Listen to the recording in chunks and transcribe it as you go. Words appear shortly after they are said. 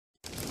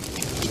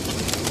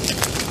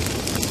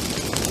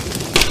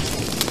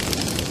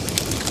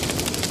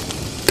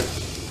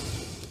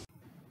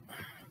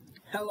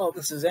Hello,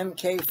 this is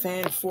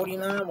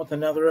MKFan49 with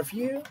another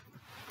review.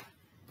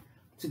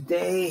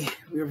 Today,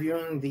 we're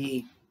reviewing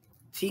the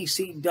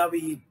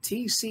TCW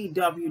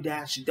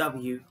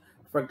TCW-W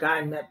for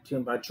God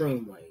Neptune by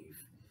Dreamwave.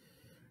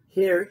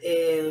 Here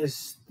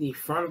is the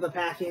front of the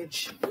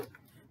package,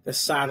 the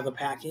side of the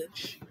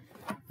package,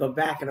 the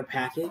back of the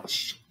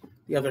package,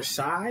 the other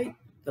side,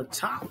 the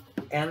top,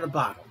 and the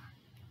bottom.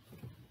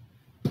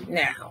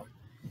 Now,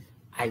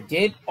 I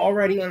did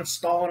already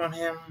install it on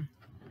him,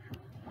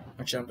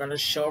 which I'm going to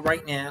show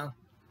right now.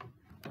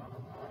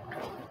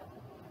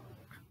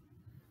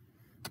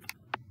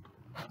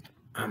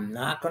 I'm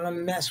not going to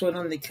mess with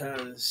him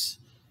because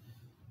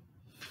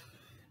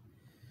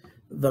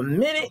the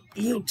minute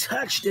you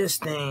touch this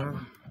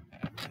thing,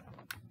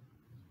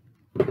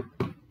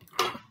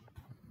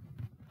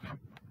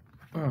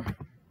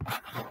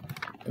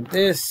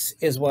 this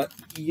is what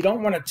you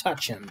don't want to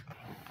touch him.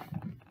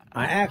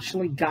 I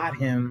actually got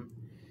him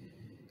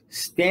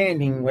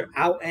standing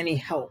without any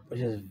help, which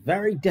is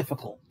very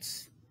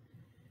difficult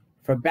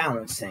for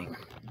balancing.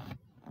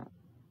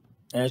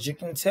 As you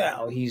can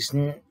tell,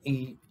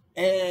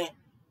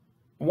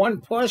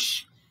 one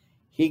push,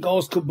 he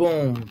goes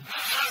kaboom.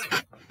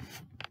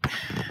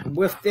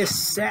 With this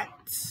set,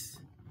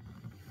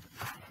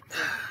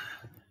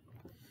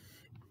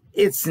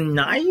 it's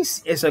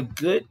nice. It's a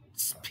good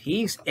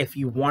piece if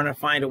you want to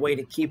find a way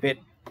to keep it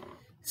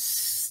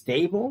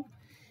stable.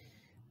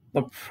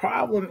 The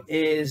problem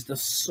is the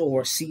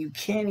sword. See, you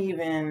can't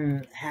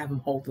even have him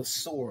hold the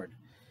sword.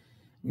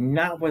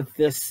 Not with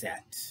this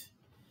set.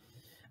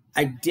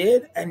 I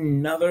did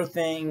another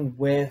thing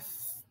via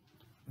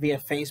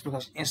Facebook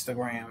or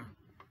Instagram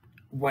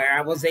where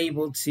I was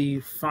able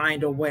to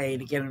find a way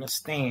to get him to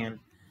stand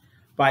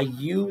by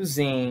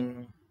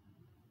using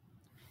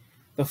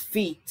the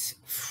feet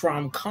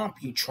from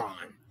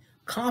Computron.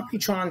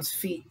 Computron's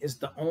feet is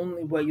the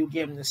only way you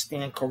get him to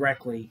stand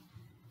correctly,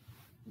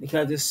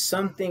 because there's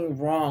something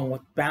wrong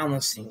with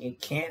balancing.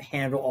 It can't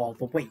handle all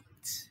the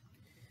weight.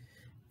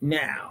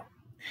 Now,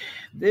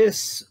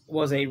 this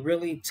was a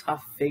really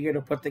tough figure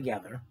to put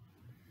together.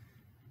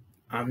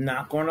 I'm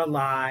not going to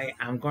lie.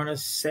 I'm going to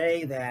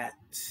say that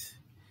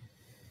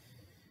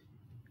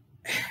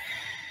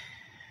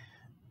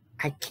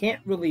I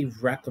can't really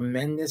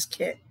recommend this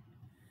kit.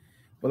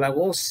 What I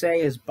will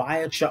say is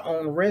buy at your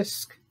own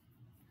risk.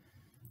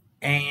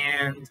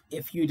 And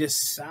if you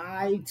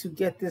decide to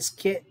get this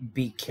kit,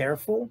 be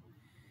careful.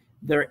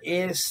 There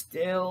is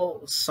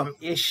still some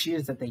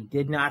issues that they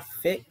did not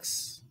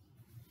fix.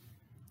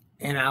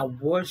 And I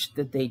wish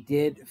that they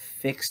did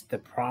fix the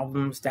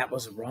problems that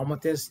was wrong with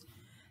this.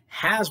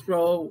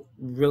 Hasbro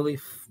really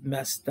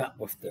messed up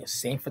with this.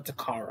 Same for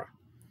Takara.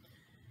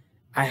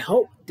 I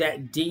hope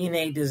that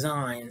DNA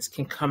Designs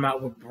can come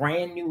out with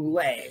brand new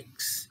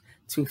legs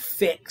to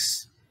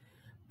fix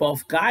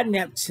both God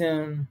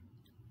Neptune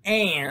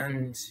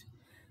and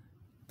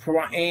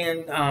for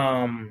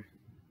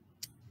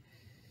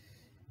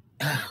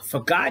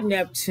God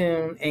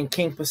Neptune and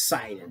King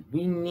Poseidon.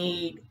 We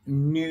need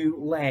new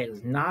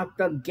legs, not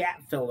the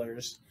gap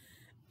fillers,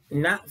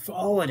 not for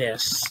all of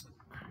this.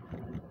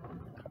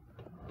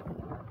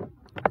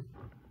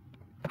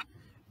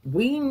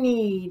 We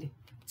need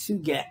to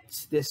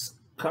get this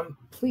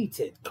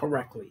completed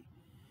correctly.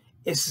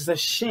 It's a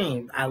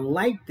shame. I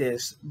like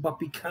this, but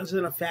because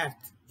of the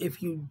fact,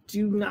 if you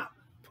do not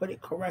put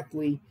it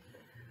correctly,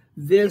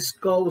 this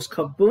goes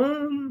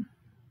kaboom.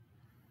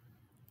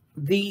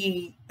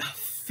 The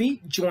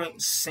feet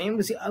joints, same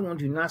as the other one,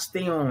 do not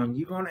stay on.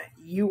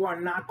 You are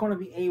not gonna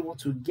be able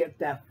to get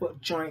that foot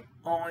joint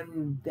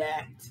on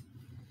that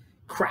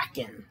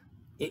Kraken.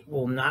 It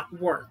will not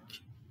work.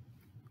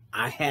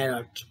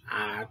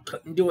 I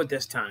couldn't do it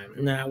this time.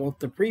 Now with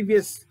the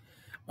previous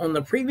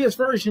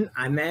version,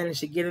 I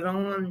managed to get it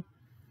on,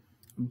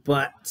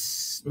 but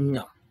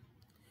no.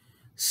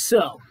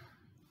 So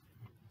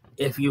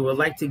if you would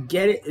like to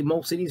get it,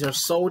 most of these are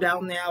sold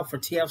out now for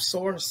TF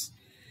Source.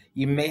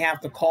 You may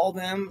have to call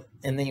them,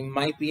 and they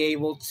might be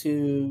able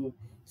to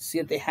see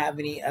if they have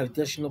any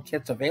additional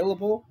kits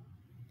available.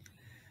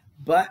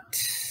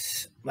 But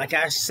like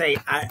I say,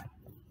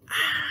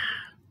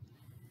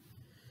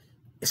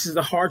 this is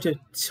a hard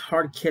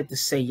kit to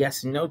say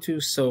yes and no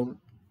to. So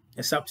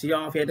it's up to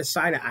y'all if you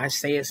decide it. I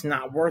say it's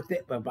not worth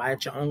it, but buy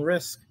at your own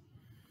risk.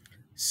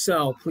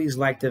 So please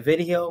like the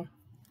video.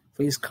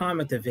 Please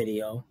comment the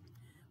video.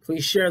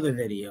 Please share the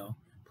video.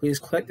 Please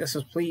click this.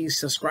 Please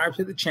subscribe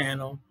to the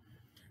channel.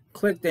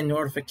 Click the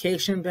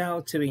notification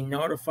bell to be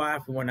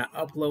notified for when I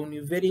upload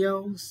new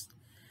videos,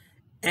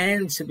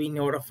 and to be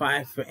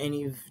notified for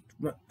any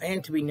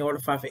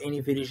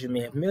videos you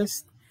may have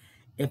missed.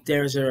 If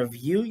there's a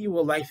review you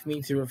would like for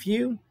me to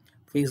review,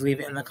 please leave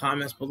it in the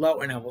comments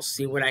below, and I will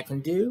see what I can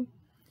do.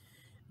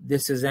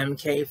 This is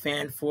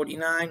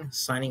MKFan49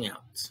 signing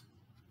out.